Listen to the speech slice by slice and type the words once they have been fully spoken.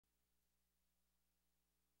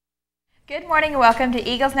Good morning and welcome to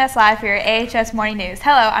Eagles Nest Live for your AHS Morning News.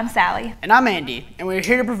 Hello, I'm Sally. And I'm Andy, and we're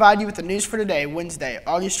here to provide you with the news for today, Wednesday,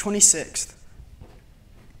 August 26th.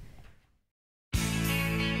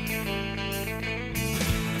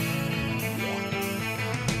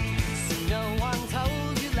 No one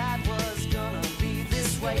told you life was gonna be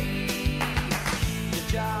this way. Your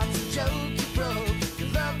job's a joke, you broke,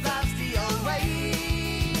 your love life's the old way.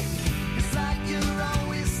 It's like you're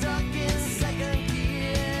always stuck in second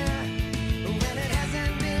gear. When it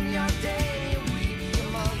hasn't been your day, a week, a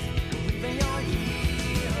month, or even your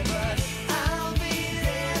year. But I'll be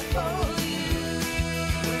there for you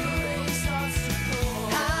when the rain starts to pour.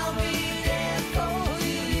 I'll be there for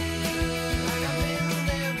you like I've been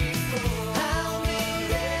there before. I'll be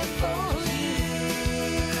there for you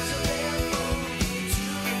 'cause I'm there for you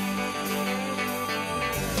too.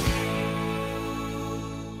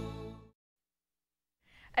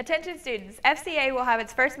 Attention students, FCA will have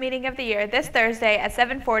its first meeting of the year this Thursday at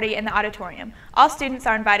 7:40 in the auditorium. All students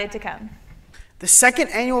are invited to come. The second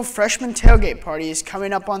annual freshman tailgate party is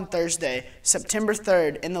coming up on Thursday, September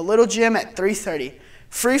 3rd, in the Little Gym at 3:30.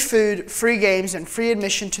 Free food, free games, and free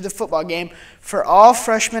admission to the football game for all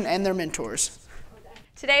freshmen and their mentors.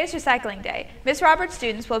 Today is recycling day. Ms. Roberts'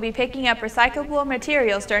 students will be picking up recyclable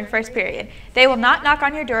materials during first period. They will not knock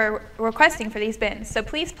on your door requesting for these bins, so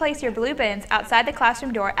please place your blue bins outside the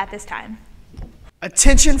classroom door at this time.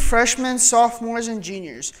 Attention freshmen, sophomores, and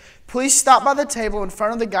juniors. Please stop by the table in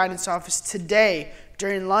front of the guidance office today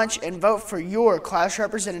during lunch and vote for your class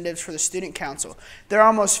representatives for the student council. There are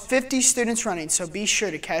almost 50 students running, so be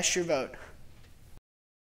sure to cast your vote.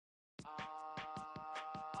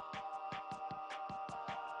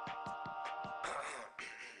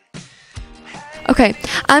 Okay,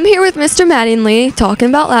 I'm here with Mr. Mattingly talking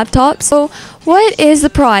about laptops. So, what is the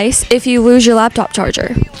price if you lose your laptop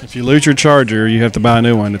charger? If you lose your charger, you have to buy a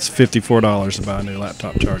new one. It's $54 to buy a new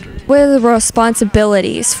laptop charger. What are the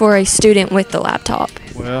responsibilities for a student with the laptop?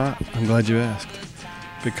 Well, I'm glad you asked.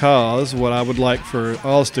 Because what I would like for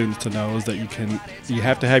all students to know is that you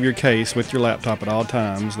have to have your case with your laptop at all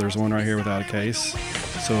times. There's one right here without a case.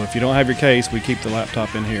 So if you don't have your case, we keep the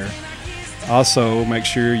laptop in here. Also, make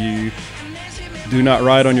sure you do not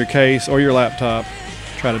write on your case or your laptop.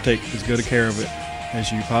 Try to take as good a care of it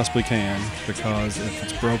as you possibly can, because if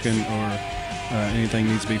it's broken or anything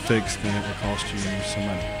needs to be fixed, then it will cost you some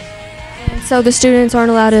money. And so the students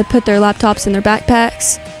aren't allowed to put their laptops in their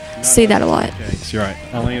backpacks? See that a lot. Case. You're right.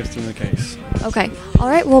 Only if it's in the case. Okay. All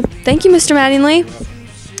right. Well, thank you, Mr. Mattingly.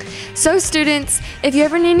 So students, if you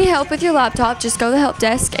ever need any help with your laptop, just go to the help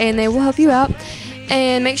desk and they will help you out.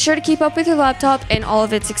 And make sure to keep up with your laptop and all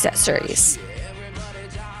of its accessories.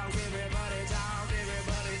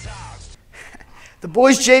 The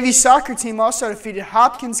boys JV soccer team also defeated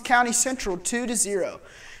Hopkins County Central 2-0.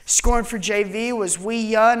 Scoring for JV was Wee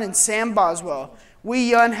Yun and Sam Boswell.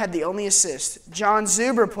 Wee Yun had the only assist. John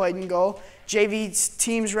Zuber played in goal. JV's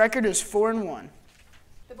team's record is 4-1.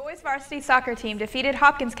 The boys varsity soccer team defeated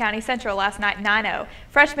Hopkins County Central last night 9-0.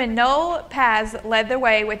 Freshman Noel Paz led the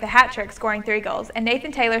way with a hat trick, scoring 3 goals, and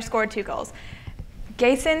Nathan Taylor scored 2 goals.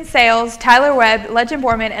 Gason Sales, Tyler Webb, Legend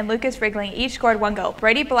Borman, and Lucas Wriggling each scored 1 goal.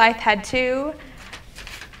 Brady Blythe had 2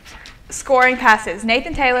 scoring passes.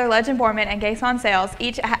 Nathan Taylor, Legend Borman, and Gason Sales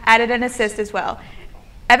each added an assist as well.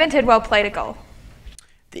 Evan Tidwell played a goal.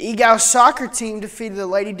 The Eagles soccer team defeated the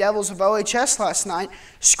Lady Devils of OHS last night.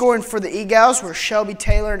 Scoring for the Eagles were Shelby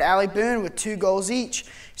Taylor and Allie Boone with 2 goals each.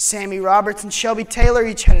 Sammy Roberts and Shelby Taylor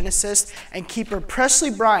each had an assist, and keeper Presley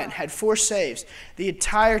Bryant had 4 saves. The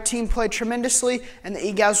entire team played tremendously, and the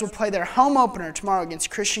Eagles will play their home opener tomorrow against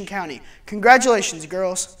Christian County. Congratulations,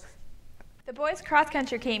 girls. The boys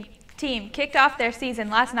cross-country team kicked off their season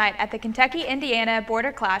last night at the Kentucky-Indiana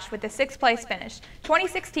border clash with a 6th-place finish.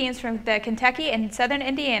 26 teams from the Kentucky and Southern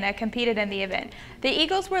Indiana competed in the event. The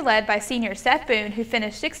Eagles were led by senior Seth Boone, who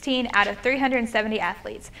finished 16 out of 370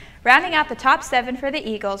 athletes. Rounding out the top 7 for the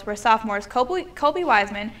Eagles were sophomores Colby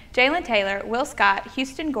Wiseman, Jalen Taylor, Will Scott,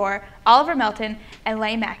 Houston Gore, Oliver Melton, and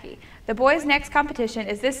Lane Mackey. The boys' next competition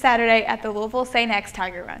is this Saturday at the Louisville St. X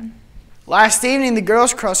Tiger Run. Last evening, the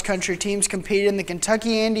girls' cross-country teams competed in the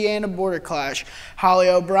Kentucky-Indiana border clash. Holly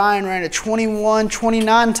O'Brien ran a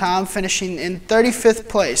 21:29 time, finishing in 35th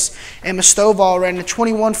place. Emma Stovall ran a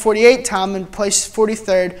 21:48 time and placed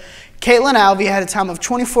 43rd. Caitlin Alvey had a time of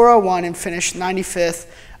 24:01 and finished 95th.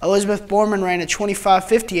 Elizabeth Borman ran a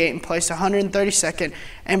 25:58 and placed 132nd.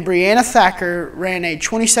 And Brianna Thacker ran a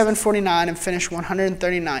 27:49 and finished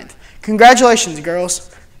 139th. Congratulations,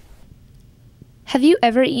 girls. Have you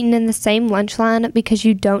ever eaten in the same lunch line because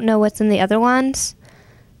you don't know what's in the other lines?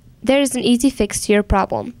 There is an easy fix to your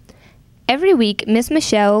problem. Every week, Miss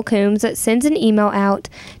Michelle Coombs sends an email out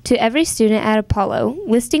to every student at Apollo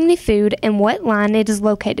listing the food and what line it is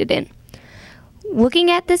located in. Looking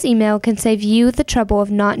at this email can save you the trouble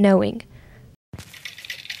of not knowing.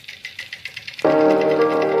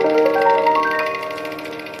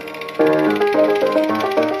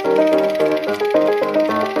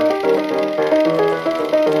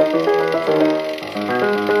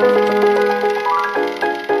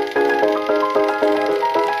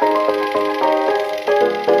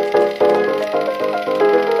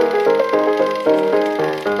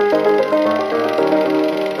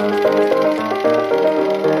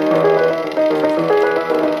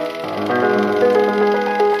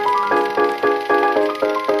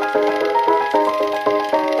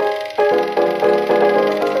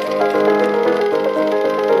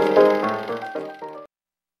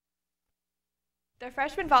 The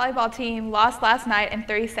freshman volleyball team lost last night in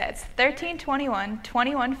 3 sets, 13-21,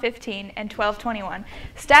 21-15, and 12-21.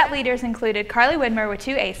 Stat leaders included Carly Widmer with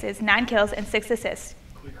 2 aces, 9 kills, and 6 assists.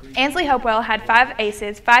 Ansley Hopewell had 5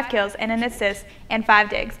 aces, 5 kills, and an assist, and 5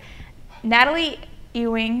 digs. Natalie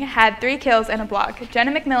Ewing had 3 kills and a block.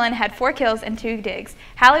 Jenna McMillan had 4 kills and 2 digs.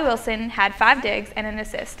 Hallie Wilson had 5 digs and an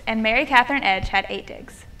assist, and Mary Catherine Edge had 8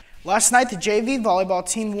 digs. Last night, the JV volleyball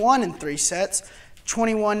team won in 3 sets,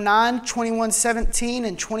 21-9, 21-17,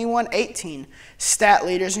 and 21-18. Stat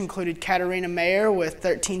leaders included Katarina Mayer with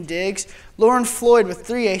 13 digs, Lauren Floyd with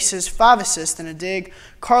 3 aces, 5 assists, and a dig,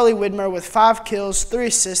 Carly Widmer with 5 kills, 3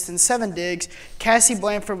 assists, and 7 digs, Cassie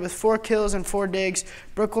Blanford with 4 kills and 4 digs,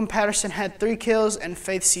 Brooklyn Patterson had 3 kills, and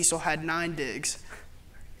Faith Cecil had 9 digs.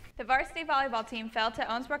 The varsity volleyball team fell to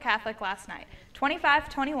Owensboro Catholic last night,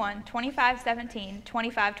 25-21, 25-17,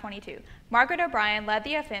 25-22. Margaret O'Brien led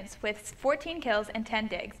the offense with 14 kills and 10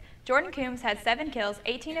 digs. Jordan Coombs had 7 kills,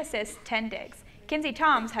 18 assists, 10 digs. Kinsey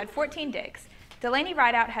Toms had 14 digs. Delaney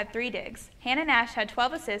Rideout had 3 digs. Hannah Nash had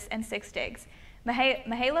 12 assists and 6 digs.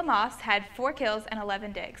 Mahala Moss had 4 kills and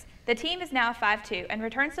 11 digs. The team is now 5-2 and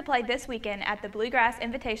returns to play this weekend at the Bluegrass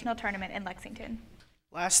Invitational Tournament in Lexington.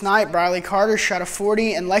 Last night, Briley Carter shot a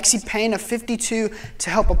 40 and Lexi Payne a 52 to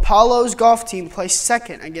help Apollo's golf team place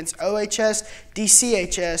second against OHS,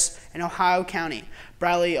 DCHS, and Ohio County.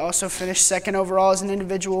 Briley also finished second overall as an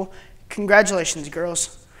individual. Congratulations,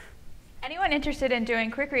 girls. Anyone interested in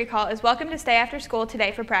doing quick recall is welcome to stay after school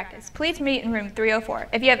today for practice. Please meet in room 304.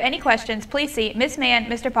 If you have any questions, please see Miss Mann,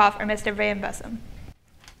 Mr. Poff, or Mr. Van Bussum.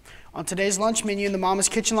 On today's lunch menu in the Mama's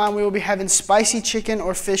Kitchen line, we will be having spicy chicken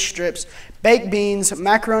or fish strips, baked beans,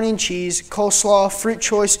 macaroni and cheese, coleslaw, fruit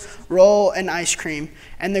choice, roll, and ice cream.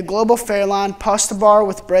 And the Global Fare line, pasta bar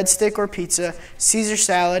with breadstick or pizza, Caesar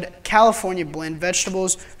salad, California blend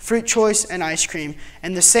vegetables, fruit choice, and ice cream.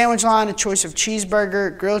 And the sandwich line, a choice of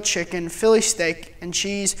cheeseburger, grilled chicken, Philly steak and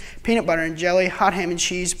cheese, peanut butter and jelly, hot ham and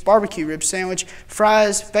cheese, barbecue rib sandwich,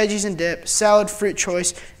 fries, veggies and dip, salad, fruit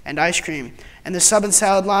choice, and ice cream. And the sub and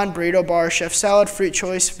salad line, burrito bar, chef salad, fruit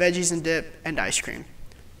choice, veggies and dip, and ice cream.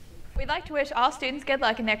 We'd like to wish all students good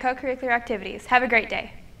luck in their co-curricular activities. Have a great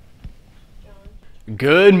day.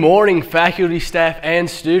 Good morning, faculty, staff, and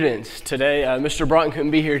students. Today, Mr. Broughton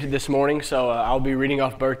couldn't be here this morning, so I'll be reading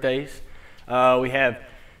off birthdays. We have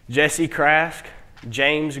Jesse Krask,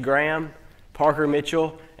 James Graham, Parker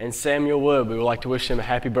Mitchell, and Samuel Wood. We would like to wish them a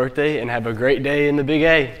happy birthday and have a great day in the Big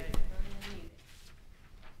A.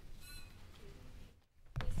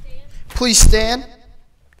 Please stand.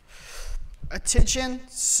 Attention,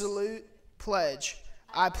 salute, pledge.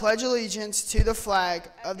 I pledge allegiance to the flag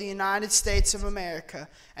of the United States of America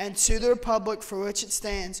and to the republic for which it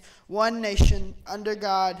stands, one nation, under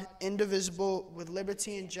God, indivisible, with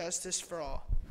liberty and justice for all.